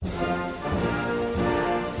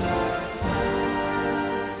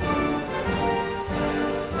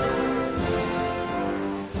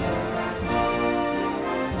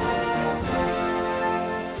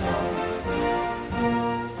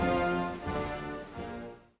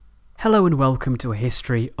Hello and welcome to A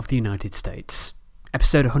History of the United States,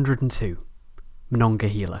 episode 102,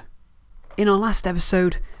 Monongahela. In our last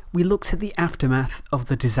episode, we looked at the aftermath of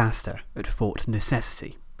the disaster at Fort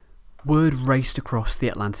Necessity. Word raced across the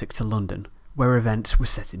Atlantic to London, where events were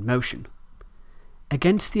set in motion.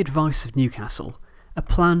 Against the advice of Newcastle, a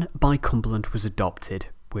plan by Cumberland was adopted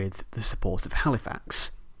with the support of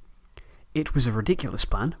Halifax. It was a ridiculous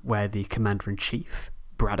plan where the Commander-in-Chief,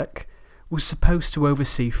 Braddock, was supposed to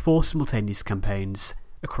oversee 4 simultaneous campaigns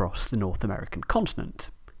across the North American continent.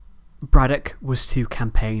 Braddock was to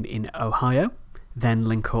campaign in Ohio, then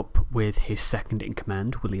link up with his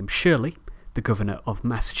second-in-command, William Shirley, the governor of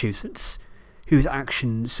Massachusetts, whose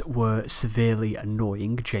actions were severely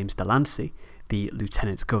annoying James Delancey, the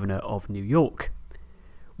lieutenant governor of New York.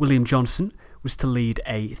 William Johnson was to lead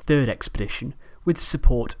a third expedition with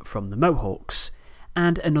support from the Mohawks,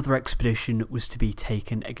 and another expedition was to be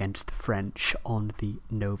taken against the French on the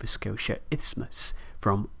Nova Scotia Isthmus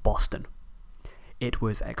from Boston. It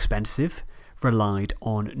was expensive, relied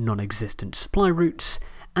on non-existent supply routes,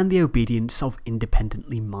 and the obedience of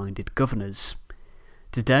independently minded governors.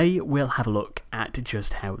 Today we'll have a look at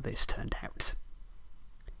just how this turned out.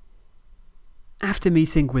 After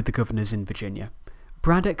meeting with the governors in Virginia,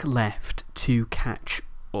 Braddock left to catch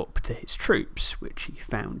up to his troops, which he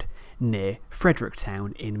found near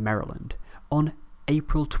Fredericktown in Maryland on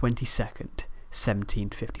April 22nd,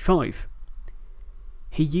 1755.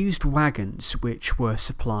 He used wagons which were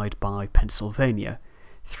supplied by Pennsylvania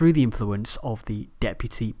through the influence of the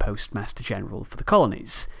Deputy Postmaster General for the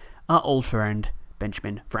colonies, our old friend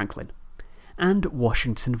Benjamin Franklin, and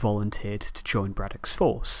Washington volunteered to join Braddock's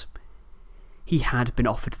force. He had been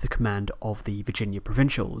offered the command of the Virginia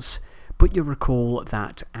Provincials, but you'll recall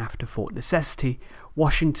that after Fort Necessity,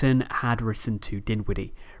 Washington had written to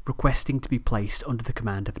Dinwiddie requesting to be placed under the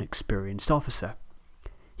command of an experienced officer.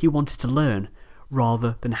 He wanted to learn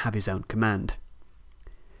rather than have his own command.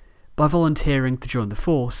 By volunteering to join the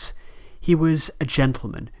force, he was a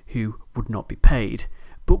gentleman who would not be paid,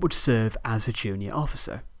 but would serve as a junior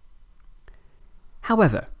officer.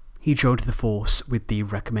 However, he joined the force with the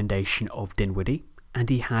recommendation of Dinwiddie, and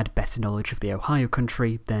he had better knowledge of the Ohio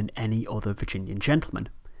country than any other Virginian gentleman.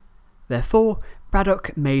 Therefore,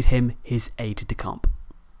 Braddock made him his aide-de-camp.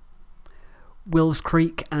 Wills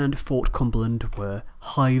Creek and Fort Cumberland were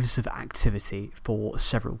hives of activity for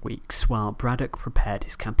several weeks while Braddock prepared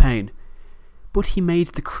his campaign, but he made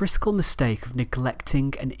the critical mistake of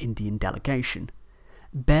neglecting an Indian delegation,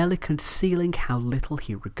 barely concealing how little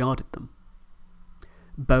he regarded them,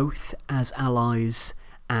 both as allies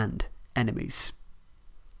and enemies.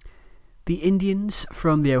 The Indians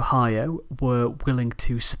from the Ohio were willing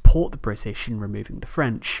to support the British in removing the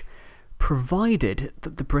French, provided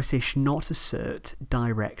that the British not assert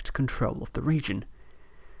direct control of the region.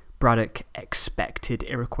 Braddock expected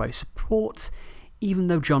Iroquois support, even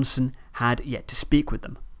though Johnson had yet to speak with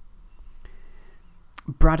them.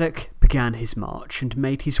 Braddock began his march and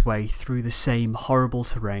made his way through the same horrible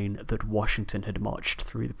terrain that Washington had marched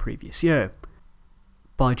through the previous year.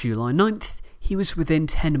 By July 9th, he was within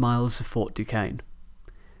 10 miles of Fort Duquesne.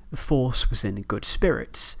 The force was in good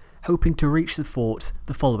spirits, hoping to reach the fort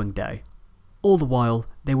the following day. All the while,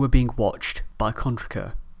 they were being watched by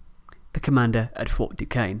Contrecoeur, the commander at Fort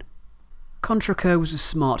Duquesne. Contrecoeur was a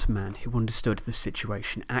smart man who understood the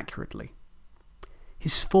situation accurately.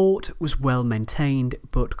 His fort was well maintained,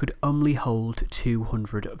 but could only hold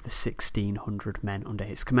 200 of the 1,600 men under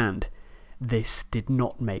his command. This did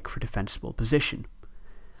not make for a defensible position.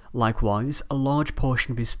 Likewise, a large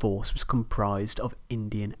portion of his force was comprised of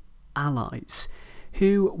Indian allies,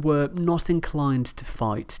 who were not inclined to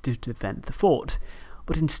fight to defend the fort,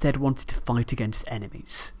 but instead wanted to fight against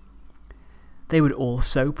enemies. They would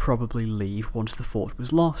also probably leave once the fort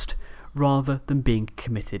was lost, rather than being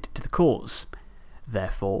committed to the cause.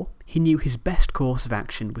 Therefore, he knew his best course of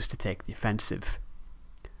action was to take the offensive.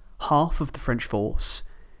 Half of the French force,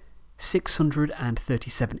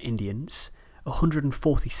 637 Indians,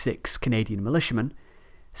 146 Canadian militiamen,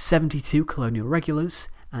 72 colonial regulars,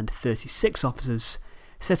 and 36 officers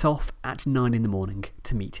set off at 9 in the morning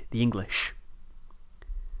to meet the English.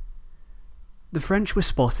 The French were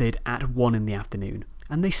spotted at 1 in the afternoon,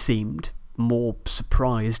 and they seemed more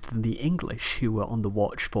surprised than the English, who were on the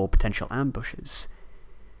watch for potential ambushes.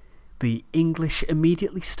 The English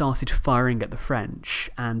immediately started firing at the French,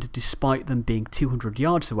 and despite them being 200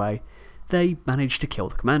 yards away, they managed to kill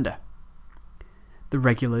the commander. The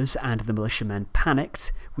regulars and the militiamen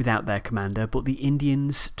panicked without their commander, but the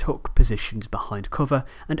Indians took positions behind cover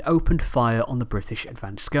and opened fire on the British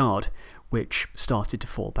advanced guard, which started to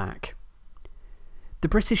fall back. The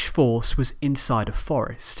British force was inside a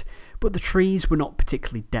forest, but the trees were not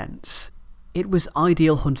particularly dense. It was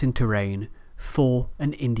ideal hunting terrain for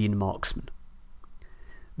an Indian marksman.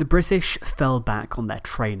 The British fell back on their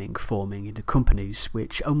training, forming into companies,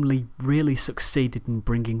 which only really succeeded in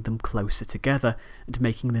bringing them closer together and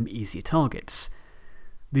making them easier targets.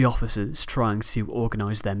 The officers, trying to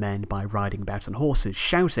organise their men by riding about on horses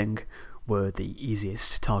shouting, were the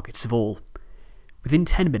easiest targets of all. Within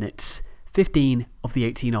 10 minutes, 15 of the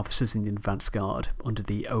 18 officers in the advance guard, under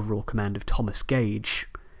the overall command of Thomas Gage,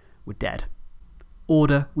 were dead.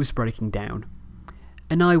 Order was breaking down.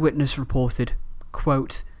 An eyewitness reported,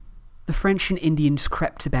 quote, "The French and Indians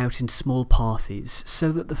crept about in small parties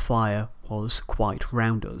so that the fire was quite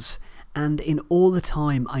round us, and in all the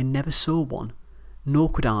time I never saw one, nor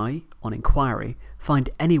could I, on inquiry, find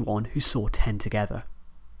anyone who saw 10 together."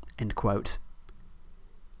 End quote.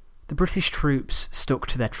 The British troops stuck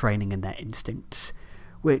to their training and their instincts,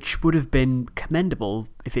 which would have been commendable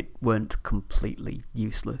if it weren't completely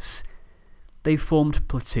useless. They formed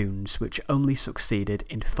platoons which only succeeded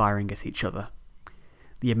in firing at each other.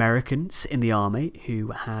 The Americans in the army,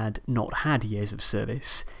 who had not had years of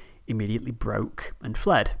service, immediately broke and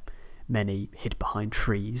fled. Many hid behind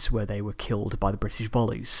trees where they were killed by the British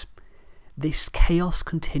volleys. This chaos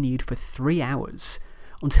continued for 3 hours,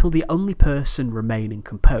 until the only person remaining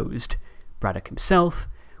composed, Braddock himself,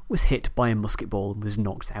 was hit by a musket ball and was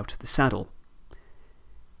knocked out of the saddle.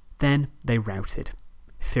 Then they routed,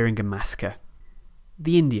 fearing a massacre.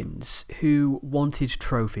 The Indians, who wanted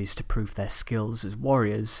trophies to prove their skills as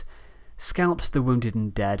warriors, scalped the wounded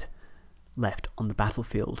and dead left on the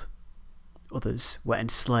battlefield. Others were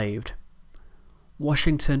enslaved.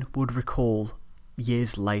 Washington would recall,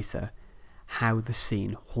 years later, how the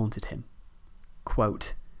scene haunted him.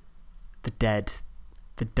 Quote, "The dead,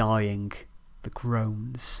 the dying, the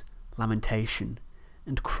groans, lamentation,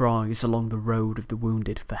 and cries along the road of the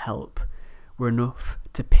wounded for help were enough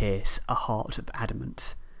to pierce a heart of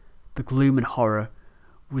adamant. The gloom and horror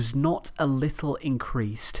was not a little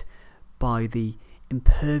increased by the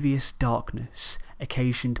impervious darkness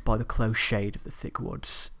occasioned by the close shade of the thick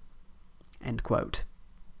woods." End quote.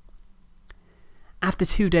 After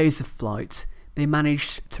 2 days of flight, they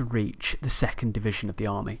managed to reach the 2nd Division of the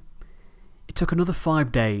army. It took another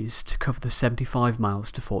 5 days to cover the 75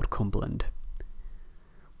 miles to Fort Cumberland.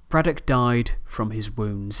 Braddock died from his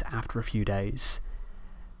wounds after a few days,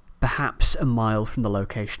 perhaps a mile from the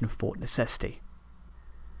location of Fort Necessity.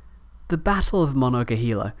 The Battle of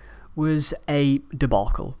Monogahela was a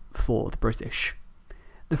debacle for the British.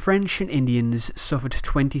 The French and Indians suffered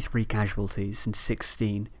 23 casualties and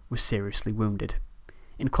 16 were seriously wounded.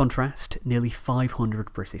 In contrast, nearly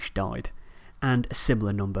 500 British died, and a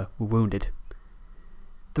similar number were wounded.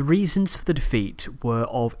 The reasons for the defeat were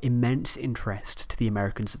of immense interest to the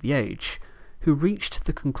Americans of the age, who reached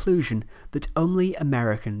the conclusion that only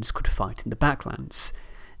Americans could fight in the backlands,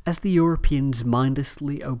 as the Europeans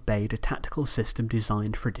mindlessly obeyed a tactical system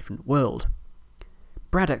designed for a different world.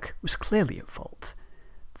 Braddock was clearly at fault.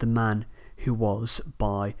 The man who was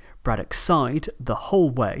by Braddock's side the whole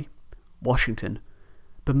way, Washington,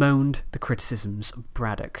 bemoaned the criticisms of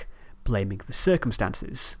Braddock, blaming the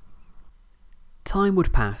circumstances. Time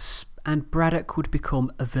would pass, and Braddock would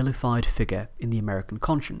become a vilified figure in the American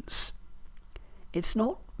conscience. It's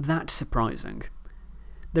not that surprising.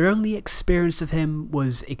 Their only experience of him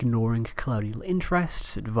was ignoring colonial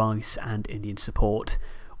interests, advice, and Indian support,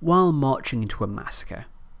 while marching into a massacre.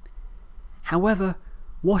 However,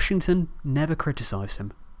 Washington never criticised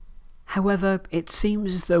him. However, it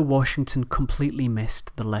seems as though Washington completely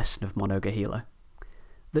missed the lesson of Monogahela,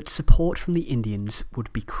 that support from the Indians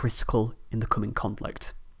would be critical in the coming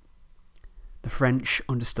conflict. The French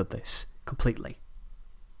understood this completely.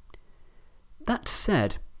 That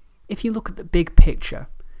said, if you look at the big picture,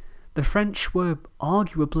 the French were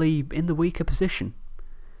arguably in the weaker position.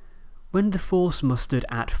 When the force mustered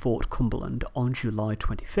at Fort Cumberland on July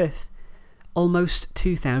 25th, almost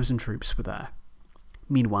 2,000 troops were there.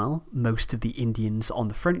 Meanwhile, most of the Indians on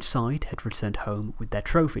the French side had returned home with their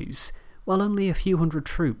trophies, while only a few hundred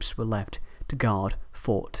troops were left to guard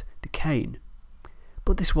Fort Duquesne.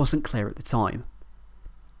 But this wasn't clear at the time.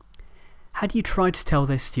 Had you tried to tell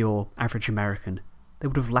this to your average American, they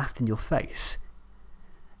would have laughed in your face.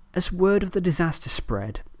 As word of the disaster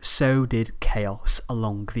spread, so did chaos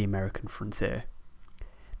along the American frontier.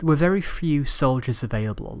 There were very few soldiers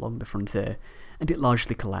available along the frontier, and it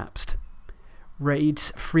largely collapsed.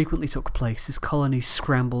 Raids frequently took place as colonies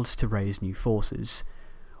scrambled to raise new forces.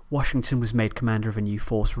 Washington was made commander of a new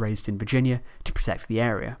force raised in Virginia to protect the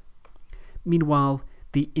area. Meanwhile,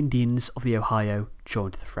 the Indians of the Ohio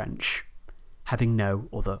joined the French, having no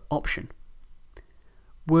other option.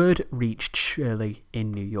 word reached Shirley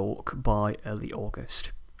in New York by early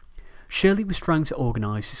August. Shirley was trying to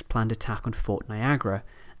organise his planned attack on Fort Niagara,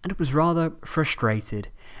 and was rather frustrated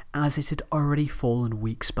as it had already fallen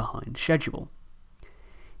weeks behind schedule.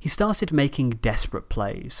 He started making desperate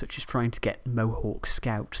plays, such as trying to get Mohawk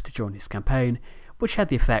scouts to join his campaign, which had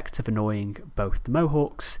the effect of annoying both the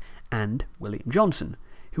Mohawks and William Johnson,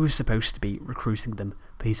 who was supposed to be recruiting them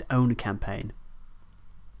for his own campaign.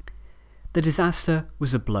 The disaster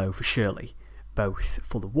was a blow for Shirley, both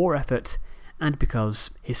for the war effort and because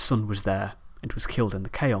his son was there and was killed in the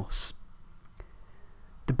chaos.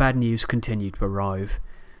 The bad news continued to arrive,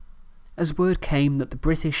 as word came that the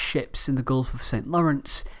British ships in the Gulf of St.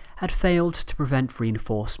 Lawrence had failed to prevent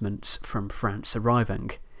reinforcements from France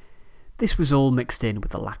arriving. This was all mixed in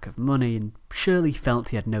with a lack of money, and Shirley felt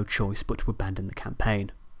he had no choice but to abandon the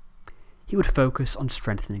campaign. He would focus on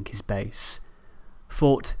strengthening his base,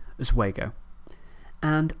 Fort Oswego,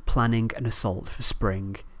 and planning an assault for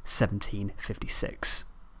spring 1756.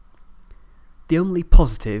 The only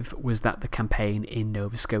positive was that the campaign in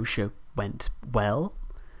Nova Scotia went well,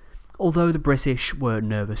 although the British were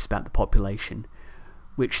nervous about the population,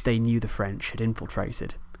 which they knew the French had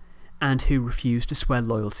infiltrated, and who refused to swear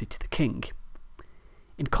loyalty to the king.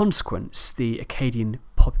 In consequence, the Acadian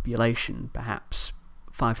population, perhaps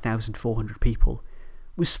 5,400 people,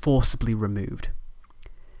 was forcibly removed.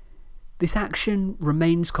 This action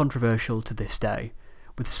remains controversial to this day,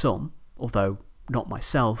 with some, although not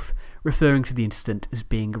myself, referring to the incident as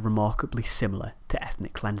being remarkably similar to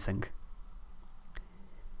ethnic cleansing.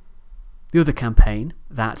 The other campaign,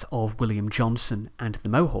 that of William Johnson and the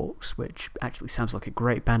Mohawks, which actually sounds like a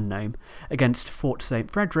great band name, against Fort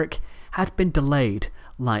St. Frederick, had been delayed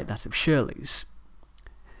like that of Shirley's.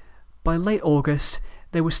 By late August,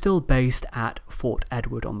 they were still based at Fort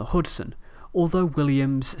Edward on the Hudson, although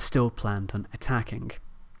Williams still planned on attacking.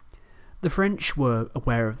 The French were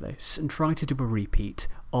aware of this and tried to do a repeat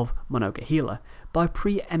of Monogahela by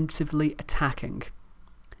preemptively attacking.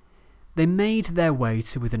 They made their way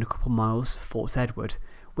to within a couple miles of Fort Edward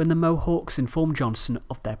when the Mohawks informed Johnson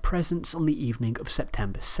of their presence on the evening of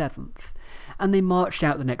September 7th, and they marched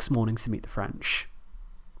out the next morning to meet the French.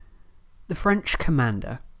 The French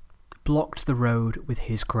commander blocked the road with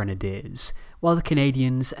his grenadiers, while the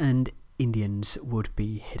Canadians and Indians would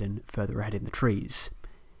be hidden further ahead in the trees.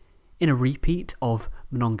 In a repeat of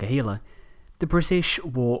Monongahela, the British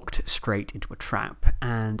walked straight into a trap,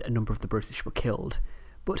 and a number of the British were killed.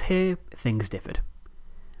 But here, things differed.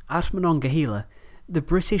 At Monongahela, the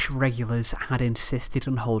British regulars had insisted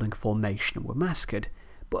on holding formation and were massacred,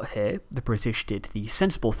 but here the British did the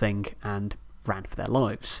sensible thing and ran for their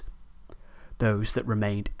lives. Those that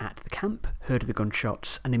remained at the camp heard the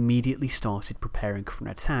gunshots and immediately started preparing for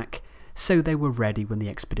an attack, so they were ready when the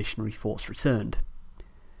expeditionary force returned.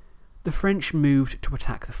 The French moved to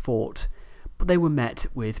attack the fort, but they were met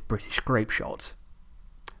with British grape shot.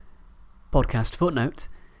 Podcast footnote: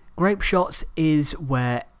 grape shot is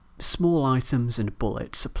where small items and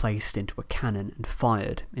bullets are placed into a cannon and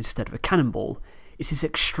fired instead of a cannonball. It is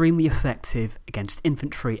extremely effective against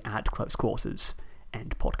infantry at close quarters.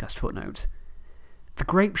 End podcast footnote. The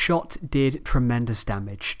grape shot did tremendous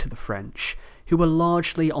damage to the French, who were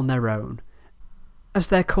largely on their own, as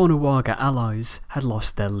their Caughnawaga allies had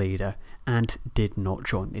lost their leader and did not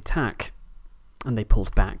join the attack, and they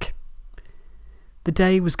pulled back. The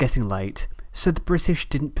day was getting late, so the British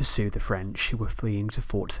didn't pursue the French who were fleeing to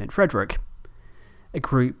Fort St. Frederick. A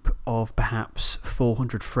group of perhaps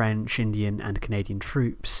 400 French, Indian and Canadian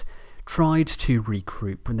troops tried to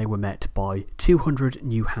regroup when they were met by 200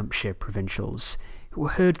 New Hampshire provincials who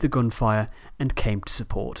heard the gunfire and came to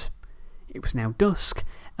support. It was now dusk,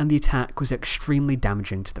 and the attack was extremely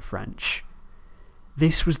damaging to the French.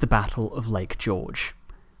 This was the Battle of Lake George.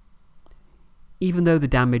 Even though the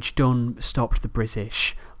damage done stopped the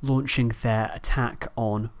British launching their attack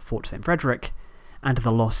on Fort St. Frederick, and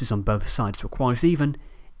the losses on both sides were quite even,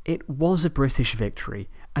 it was a British victory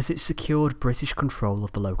as it secured British control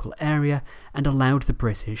of the local area and allowed the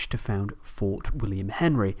British to found Fort William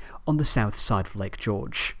Henry on the south side of Lake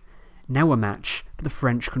George, now a match for the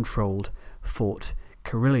French-controlled Fort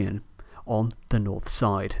Carillon on the north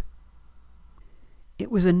side. It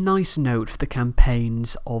was a nice note for the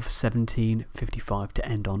campaigns of 1755 to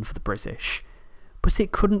end on for the British, but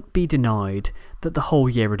it couldn't be denied that the whole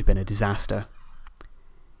year had been a disaster.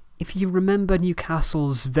 If you remember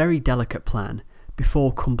Newcastle's very delicate plan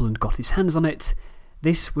before Cumberland got his hands on it,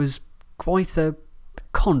 this was quite a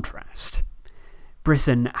contrast.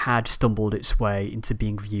 Britain had stumbled its way into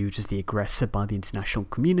being viewed as the aggressor by the international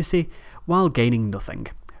community while gaining nothing,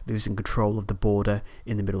 losing control of the border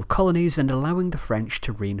in the Middle Colonies and allowing the French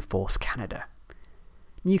to reinforce Canada.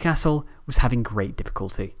 Newcastle was having great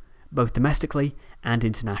difficulty, both domestically and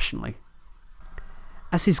internationally,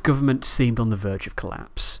 as his government seemed on the verge of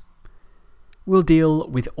collapse. We'll deal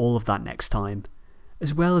with all of that next time,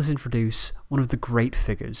 as well as introduce one of the great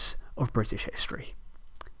figures of British history,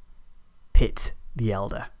 Pitt the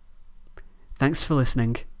Elder. Thanks for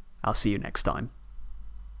listening. I'll see you next time.